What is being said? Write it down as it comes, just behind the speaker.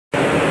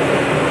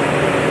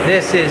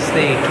This is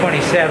the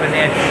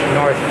 27-inch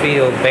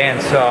Northfield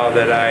bandsaw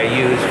that I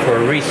use for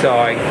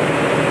resawing.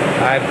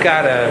 I've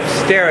got a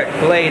Starrett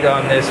blade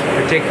on this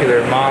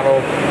particular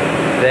model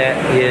that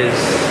is,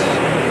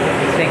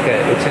 I think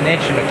it's 1.25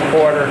 inches.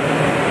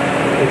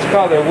 It's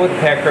called a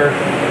woodpecker.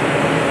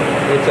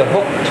 It's a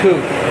hooked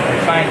tooth. I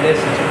find this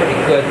is pretty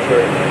good for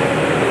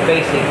the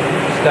basic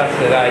stuff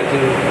that I do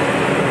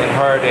in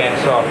hard and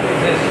soft.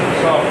 This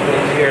soft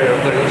goods here, I'm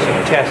going to do some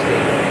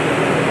testing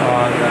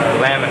on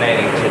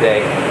laminating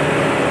today.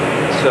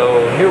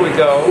 So here we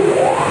go.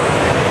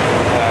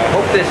 I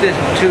hope this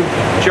isn't too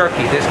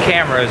jerky. This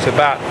camera is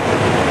about to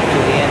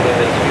the end of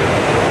its view.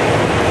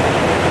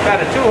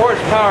 Got a 2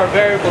 horsepower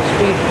variable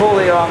speed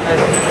pulley on this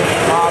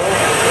model.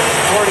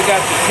 I've already got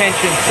the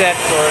tension set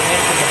for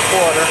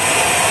 1.25 inches.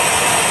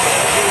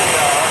 Here we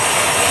are.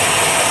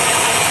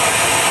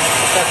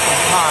 Set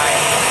some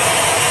time.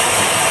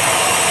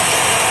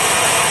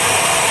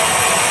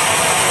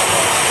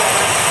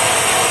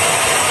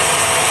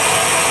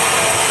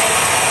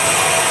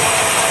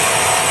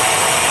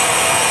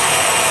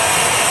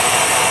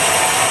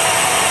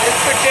 This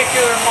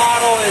particular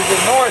model is a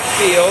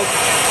Northfield.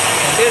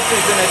 This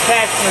is an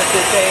attachment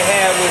that they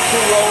have with 2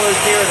 rollers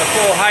here and a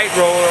full height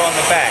roller on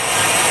the back.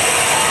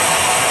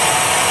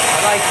 I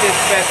like this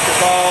best of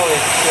all.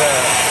 It's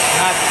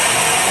not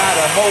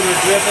a motor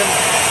driven.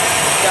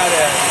 It's got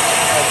a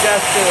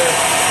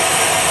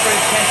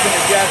spring tension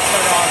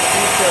adjustment on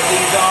each of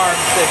these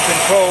arms that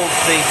controls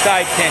the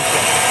side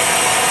tension.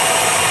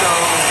 So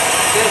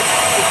this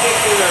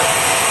particular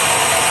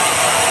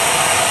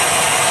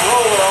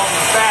roller on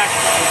the back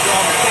is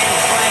on the same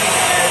plane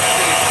as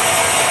the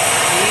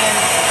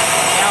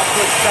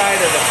output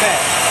side of the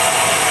fence.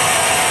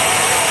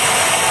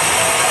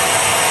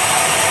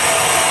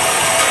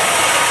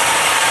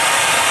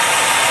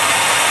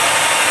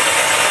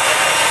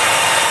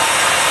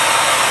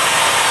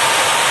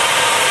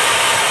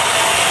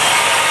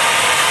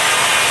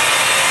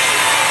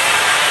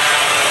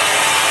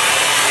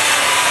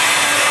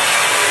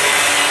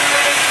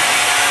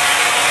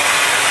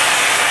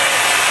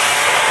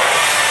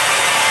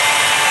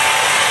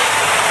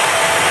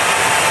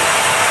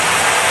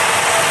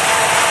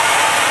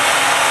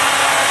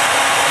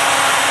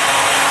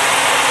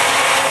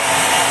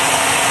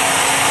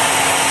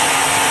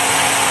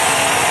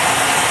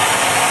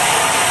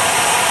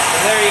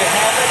 There you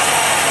have it.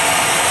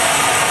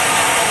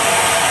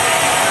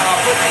 Now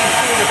I'll put these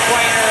through the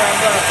planer. I'm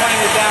going to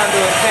plane it down to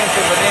 1/10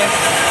 of an inch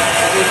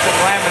to do some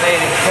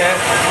laminating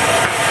tests.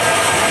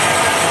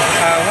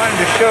 I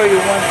wanted to show you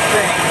one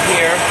thing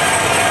here.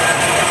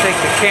 I'll take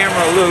the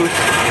camera loose.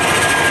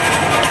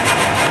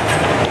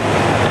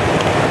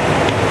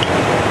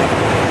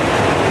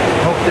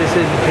 Hope this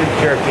isn't too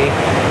jerky.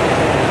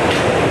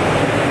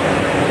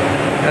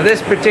 Now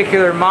this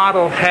particular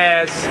model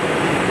has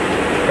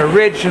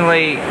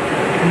originally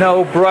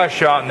no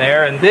brush on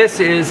there, and this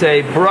is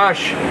a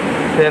brush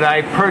that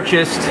I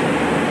purchased,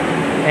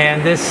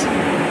 and this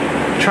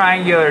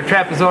triangular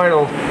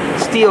trapezoidal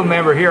steel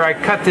member here, I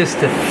cut this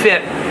to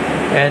fit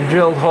and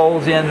drilled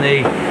holes in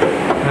the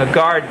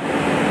guard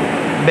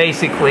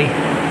basically,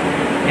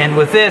 and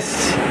with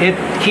this it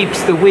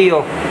keeps the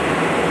wheel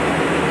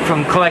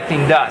from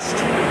collecting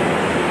dust.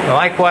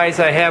 Likewise,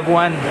 I have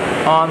one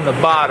on the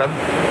bottom.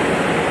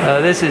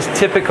 This is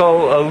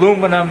typical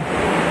aluminum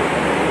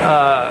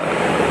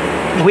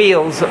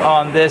wheels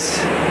on this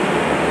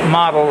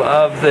model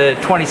of the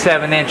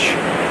 27-inch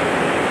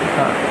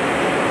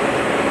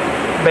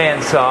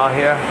bandsaw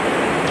here.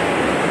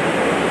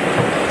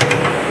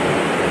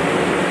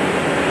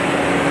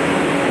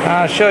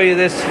 I'll show you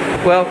this.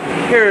 Well,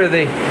 here are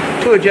the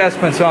 2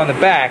 adjustments on the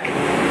back,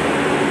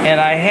 and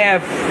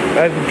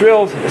I've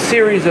drilled a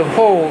series of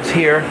holes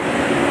here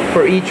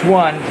for each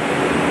one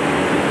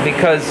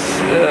because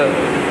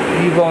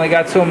you've only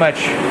got so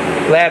much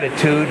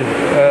latitude.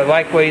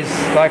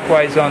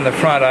 Likewise on the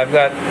front, I've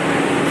got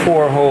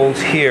 4 holes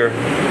here,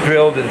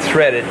 drilled and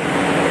threaded.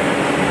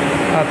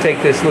 I'll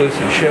take this loose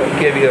and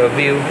give you a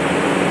view.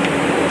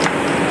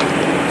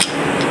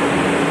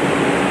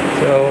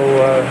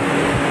 So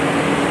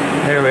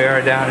there we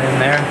are down in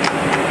there.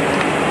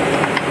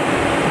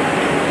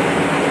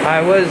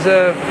 I was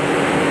a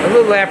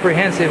little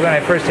apprehensive when I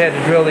first had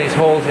to drill these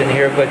holes in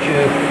here, but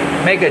you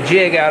make a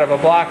jig out of a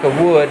block of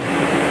wood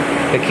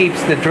that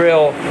keeps the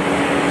drill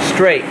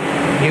straight.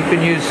 You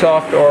can use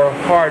soft or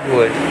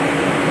hardwood,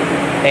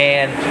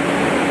 and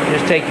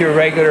just take your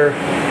regular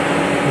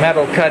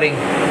metal cutting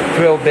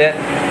drill bit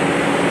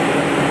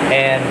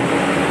and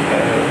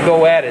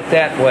go at it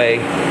that way.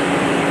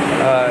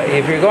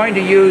 If you're going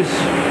to use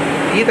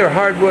either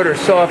hardwood or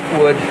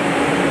softwood,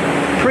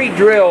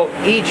 pre-drill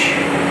each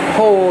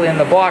hole in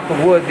the block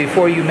of wood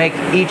before you make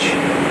each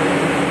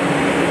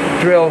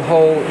drill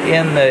hole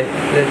in the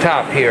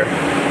top here,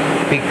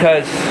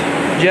 because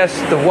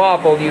just the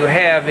wobble you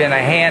have in a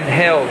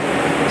handheld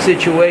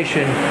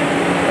situation,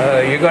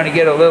 you're going to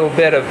get a little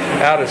bit of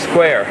out of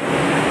square.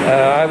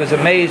 I was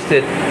amazed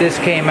that this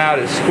came out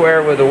as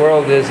square with the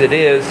world as it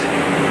is,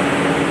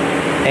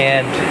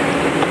 and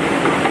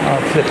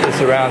I'll flip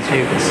this around so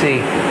you can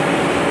see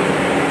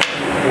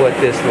what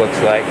this looks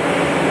like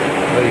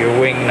with your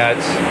wing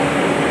nuts.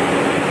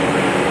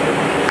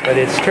 But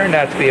it's turned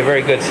out to be a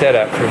very good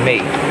setup for me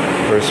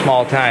for a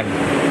small time.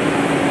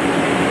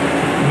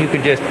 You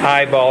can just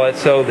eyeball it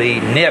so the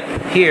nip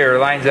here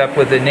lines up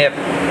with the nip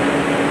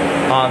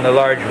on the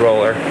large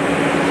roller.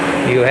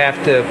 You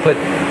have to put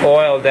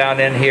oil down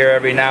in here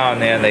every now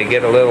and then. They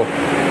get a little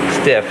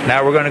stiff.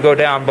 Now we're going to go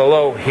down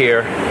below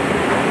here.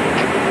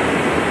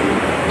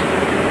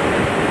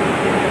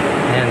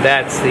 And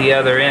that's the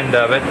other end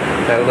of it,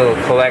 that little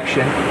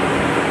collection.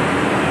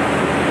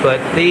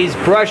 But these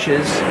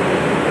brushes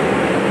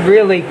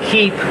really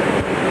keep,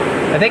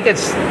 I think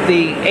it's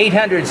the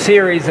 800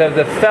 series of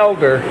the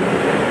Felder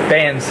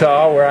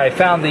bandsaw where I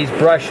found these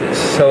brushes.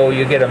 So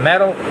you get a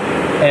metal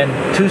and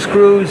 2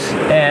 screws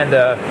and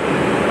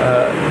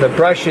the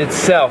brush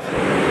itself.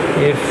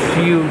 If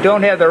you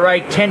don't have the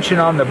right tension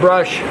on the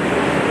brush,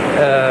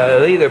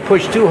 it'll either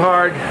push too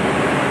hard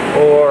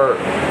or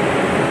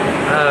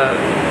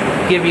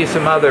give you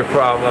some other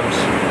problems.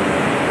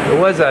 There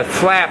was a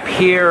flap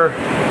here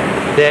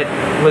that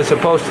was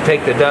supposed to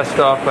take the dust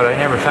off, but I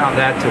never found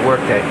that to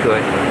work that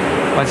good.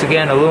 Once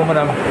again,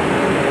 aluminum,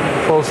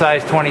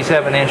 full-size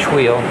 27-inch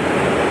wheel.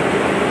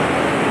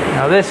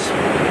 Now this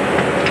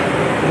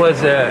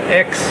was a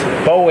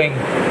ex-Boeing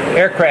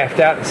aircraft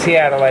out in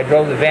Seattle. I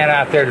drove the van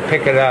out there to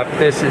pick it up.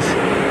 This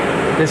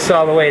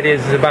saw the way it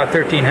is about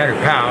 1,300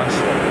 pounds.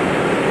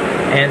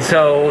 And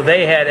so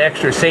they had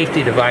extra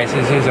safety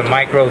devices. There's a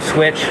micro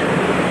switch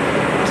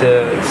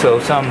so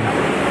some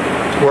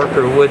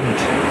worker wouldn't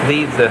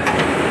leave the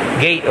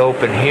gate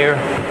open here.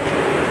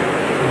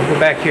 We'll go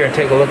back here and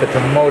take a look at the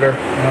motor.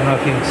 I don't know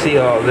if you can see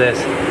all of this.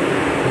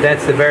 But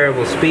that's the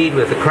variable speed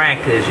with the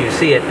crank as you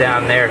see it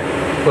down there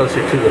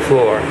closer to the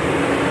floor.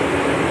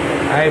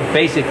 I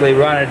basically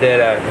run it at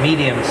a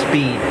medium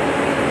speed.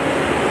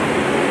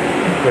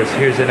 Of course,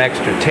 here's an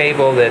extra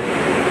table that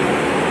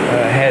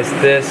has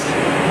this.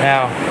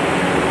 Now,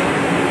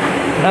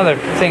 another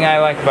thing I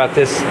like about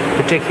this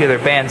particular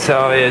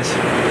bandsaw is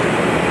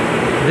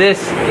this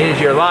is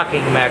your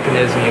locking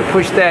mechanism. You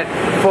push that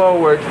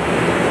forward,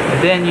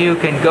 and then you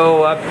can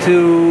go up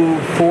to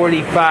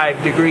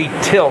 45-degree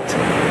tilt,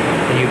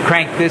 and you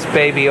crank this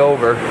baby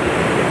over.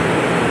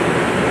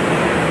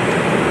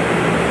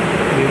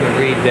 You can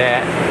read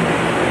that.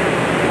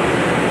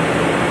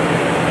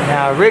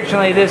 Now,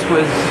 originally this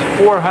was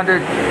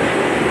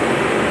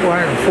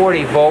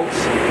 440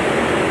 volts.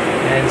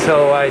 And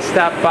so I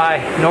stopped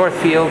by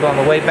Northfield on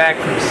the way back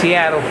from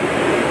Seattle,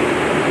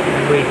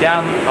 and we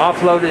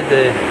offloaded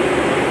the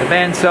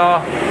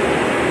bandsaw,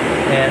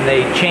 and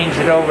they changed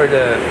it over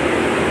to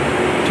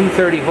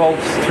 230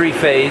 volts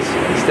 3-phase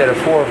instead of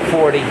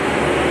 440.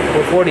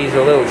 440 is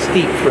a little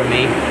steep for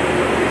me.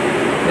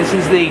 This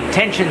is the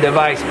tension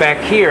device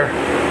back here.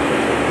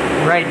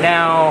 Right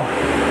now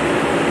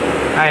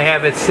I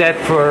have it set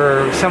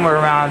for somewhere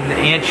around an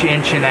inch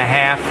and a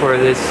half for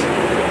this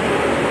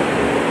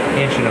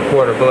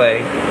 1.25-inch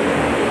blade.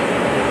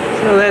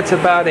 So that's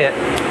about it.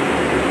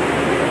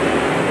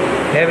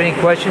 If you have any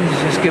questions,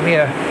 just give me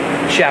a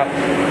shout.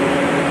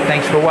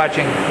 Thanks for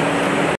watching.